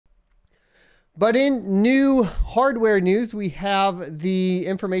But in new hardware news, we have the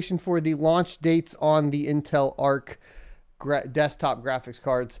information for the launch dates on the Intel Arc desktop graphics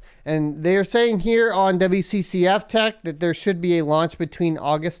cards. And they're saying here on WCCF Tech that there should be a launch between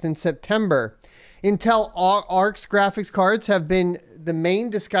August and September. Intel Arc's graphics cards have been the main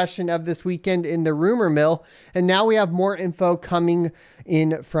discussion of this weekend in the rumor mill, and now we have more info coming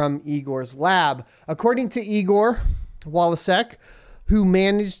in from Igor's lab. According to Igor Walasek, who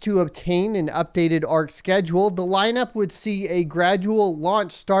managed to obtain an updated Arc schedule, the lineup would see a gradual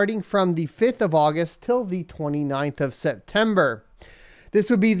launch starting from the 5th of August till the 29th of September. This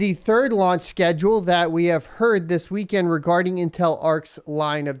would be the third launch schedule that we have heard this weekend regarding Intel Arc's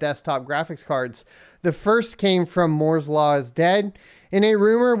line of desktop graphics cards. The first came from Moore's Law is Dead, in a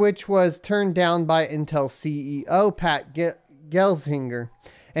rumor which was turned down by Intel CEO Pat Gelsinger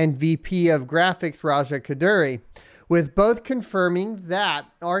and VP of Graphics Raja Kaduri, with both confirming that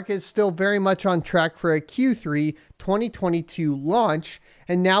Arc is still very much on track for a Q3 2022 launch,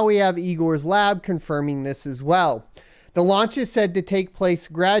 and now we have Igor's lab confirming this as well. The launch is said to take place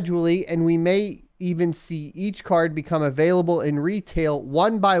gradually, and we may even see each card become available in retail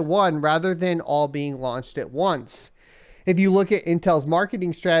one by one rather than all being launched at once. If you look at Intel's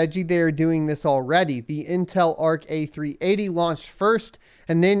marketing strategy, they are doing this already. The Intel Arc A380 launched first,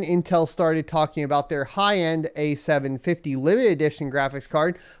 and then Intel started talking about their high-end A750 limited edition graphics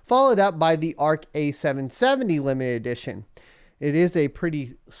card, followed up by the Arc A770 limited edition. It is a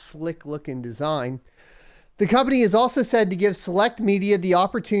pretty slick looking design. The company is also said to give select media the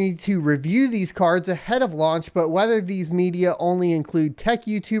opportunity to review these cards ahead of launch, but whether these media only include tech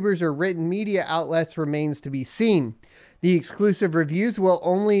YouTubers or written media outlets remains to be seen. The exclusive reviews will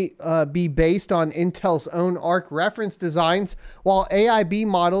only be based on Intel's own Arc reference designs, while AIB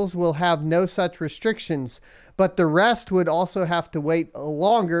models will have no such restrictions. But the rest would also have to wait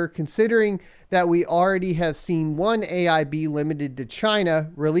longer, considering that we already have seen one AIB limited to China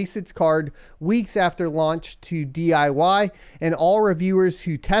release its card weeks after launch to DIY, and all reviewers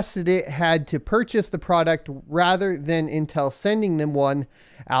who tested it had to purchase the product rather than Intel sending them one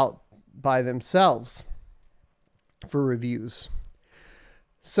out by themselves for reviews.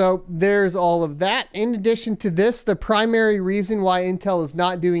 So there's all of that. In addition to this, the primary reason why Intel is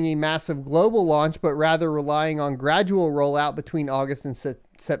not doing a massive global launch, but rather relying on gradual rollout between August and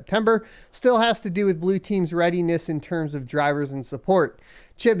September, still has to do with Blue Team's readiness in terms of drivers and support.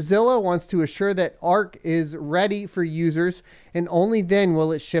 Chipzilla wants to assure that Arc is ready for users, and only then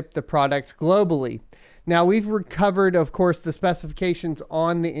will it ship the products globally. Now, we've covered, of course, the specifications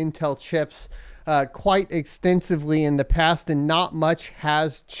on the Intel chips quite extensively in the past, and not much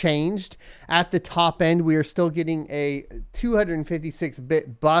has changed. At the top end, we are still getting a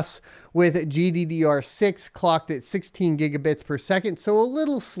 256-bit bus with GDDR6 clocked at 16 gigabits per second, so a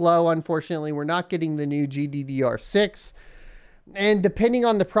little slow. Unfortunately, we're not getting the new GDDR6. And depending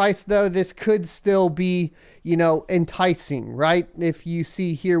on the price, though, this could still be, you know, enticing, right? If you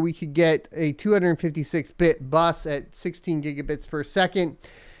see here, we could get a 256-bit bus at 16 gigabits per second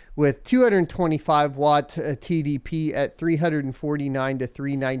with 225 watt TDP at $349 to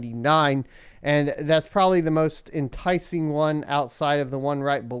 $399, and that's probably the most enticing one outside of the one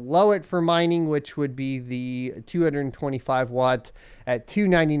right below it for mining, which would be the 225 watt at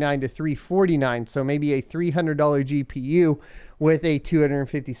 $299 to $349. So maybe a $300 GPU with a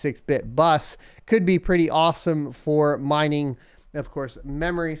 256-bit bus could be pretty awesome for mining, of course,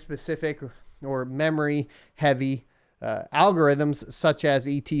 memory specific or memory heavy algorithms such as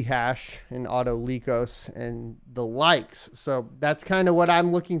ET hash and AutoLicos and the likes. So that's kind of what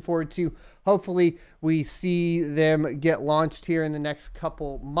I'm looking forward to. Hopefully we see them get launched here in the next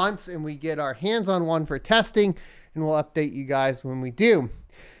couple months and we get our hands on one for testing, and we'll update you guys when we do.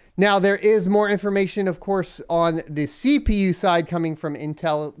 Now, there is more information, of course, on the CPU side coming from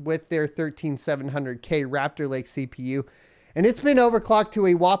Intel with their 13700K Raptor Lake CPU, and it's been overclocked to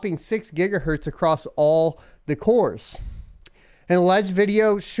a whopping 6 gigahertz across all the cores. An alleged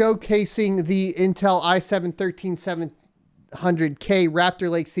video showcasing the Intel i7-13700k Raptor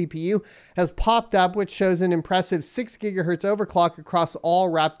Lake CPU has popped up, which shows an impressive 6 gigahertz overclock across all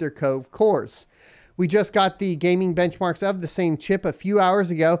Raptor Cove cores. We just got the gaming benchmarks of the same chip a few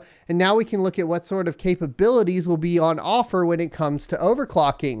hours ago, and now we can look at what sort of capabilities will be on offer when it comes to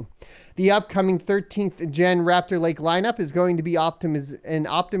overclocking. The upcoming 13th gen Raptor Lake lineup is going to be an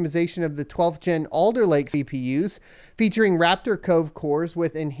optimization of the 12th gen Alder Lake CPUs, featuring Raptor Cove cores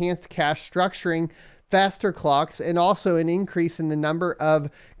with enhanced cache structuring, faster clocks, and also an increase in the number of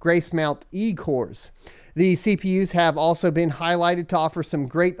Grace Mount E cores. The CPUs have also been highlighted to offer some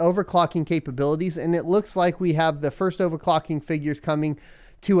great overclocking capabilities, and it looks like we have the first overclocking figures coming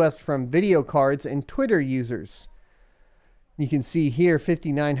to us from video cards and Twitter users. You can see here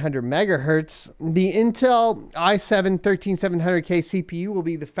 5900 megahertz. The Intel i7-13700k CPU will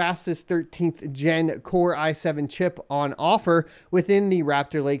be the fastest 13th gen Core i7 chip on offer within the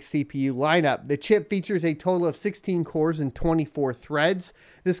Raptor Lake CPU lineup. The chip features a total of 16 cores and 24 threads.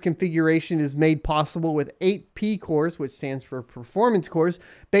 This configuration is made possible with 8 P cores, which stands for performance cores,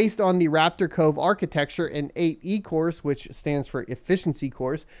 based on the Raptor Cove architecture, and 8 E cores, which stands for efficiency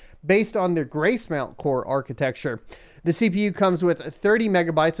cores, based on the Gracemount core architecture. The CPU comes with 30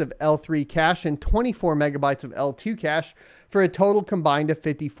 megabytes of L3 cache and 24 megabytes of L2 cache for a total combined of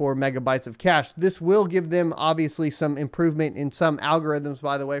 54 megabytes of cache. This will give them obviously some improvement in some algorithms,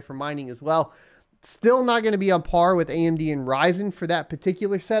 by the way, for mining as well. Still not going to be on par with AMD and Ryzen for that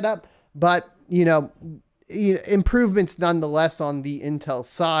particular setup, but improvements nonetheless on the Intel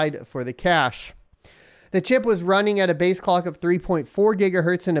side for the cache. The chip was running at a base clock of 3.4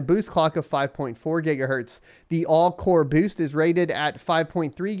 gigahertz and a boost clock of 5.4 gigahertz. The all-core boost is rated at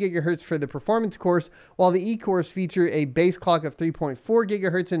 5.3 gigahertz for the performance cores, while the E-cores feature a base clock of 3.4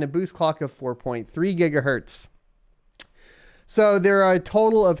 gigahertz and a boost clock of 4.3 gigahertz. So there are a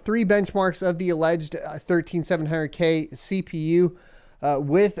total of 3 benchmarks of the alleged 13700K CPU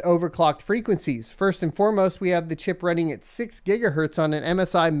with overclocked frequencies. First and foremost, we have the chip running at 6 gigahertz on an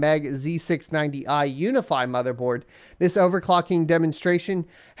MSI Meg Z690i Unify motherboard. This overclocking demonstration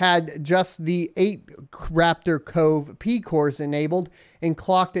had just the 8 Raptor Cove P cores enabled and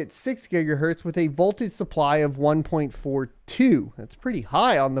clocked at 6 gigahertz with a voltage supply of 1.42. That's pretty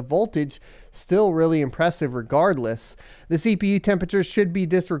high on the voltage, still really impressive regardless. The CPU temperature should be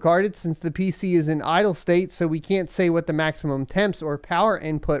disregarded since the PC is in idle state, so we can't say what the maximum temps or power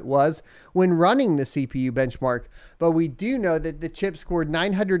input was when running the CPU benchmark, but we do know that the chip scored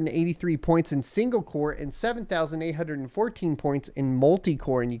 983 points in single core and 7,814 points in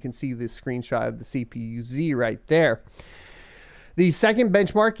multi-core, and you can see this screenshot of the CPU-Z right there. The second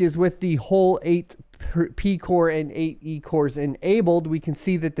benchmark is with the whole 8 P core and 8 E cores enabled. We can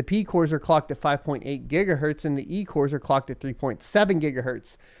see that the P cores are clocked at 5.8 gigahertz and the E cores are clocked at 3.7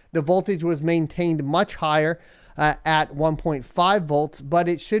 gigahertz. The voltage was maintained much higher at 1.5 volts, but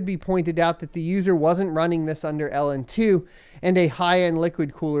it should be pointed out that the user wasn't running this under LN2 and a high-end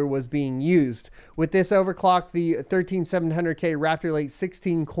liquid cooler was being used. With this overclock, the 13700K Raptor Lake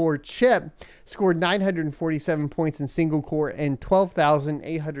 16-core chip scored 947 points in single core and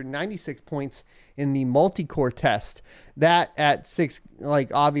 12,896 points in the multi-core test. That at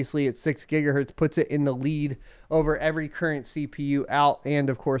obviously at 6 gigahertz puts it in the lead over every current CPU out and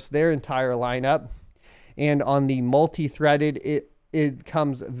of course their entire lineup. And on the multi-threaded, it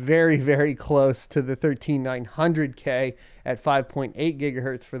comes very, very close to the 13900K at 5.8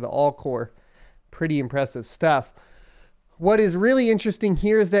 gigahertz for the all-core. Pretty impressive stuff. What is really interesting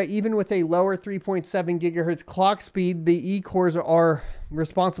here is that even with a lower 3.7 gigahertz clock speed, the E-cores are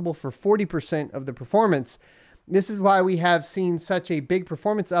responsible for 40% of the performance. This is why we have seen such a big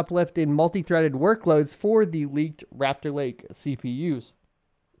performance uplift in multi-threaded workloads for the leaked Raptor Lake CPUs.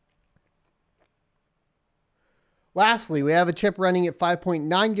 Lastly, we have a chip running at 5.9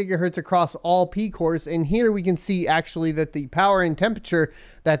 gigahertz across all P cores, and here we can see actually that the power and temperature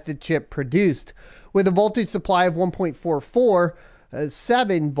that the chip produced. With a voltage supply of 1.44,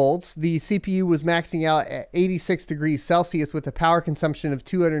 volts, the CPU was maxing out at 86 degrees Celsius with a power consumption of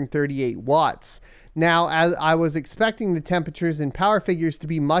 238 watts. Now, as I was expecting the temperatures and power figures to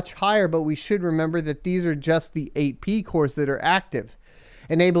be much higher, but we should remember that these are just the 8 P cores that are active.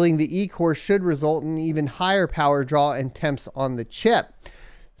 Enabling the E core should result in even higher power draw and temps on the chip.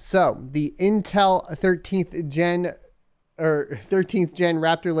 So the Intel 13th gen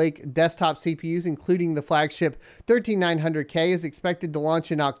Raptor Lake desktop CPUs, including the flagship 13900K, is expected to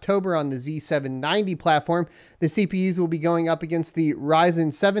launch in October on the Z790 platform. The CPUs will be going up against the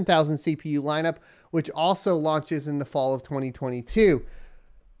Ryzen 7000 CPU lineup, which also launches in the fall of 2022.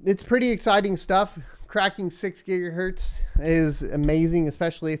 It's pretty exciting stuff. Cracking 6 gigahertz is amazing,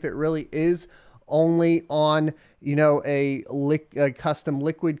 especially if it really is only on, a custom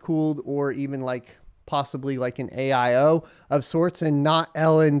liquid cooled or even possibly like an AIO of sorts and not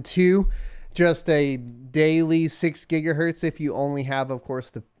LN2, just a daily 6 gigahertz if you only have, of course,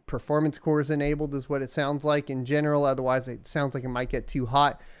 the performance cores enabled is what it sounds like in general. Otherwise, it sounds like it might get too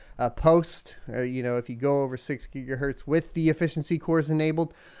hot post, if you go over 6 gigahertz with the efficiency cores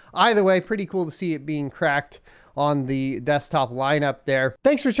enabled. Either way, pretty cool to see it being cracked on the desktop lineup there.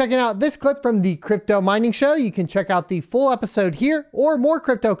 Thanks for checking out this clip from the Crypto Mining Show. You can check out the full episode here or more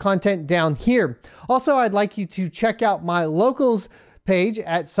crypto content down here. Also, I'd like you to check out my locals page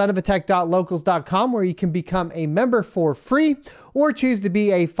at sonofatech.locals.com, where you can become a member for free or choose to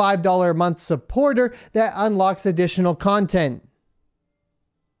be a $5 a month supporter that unlocks additional content.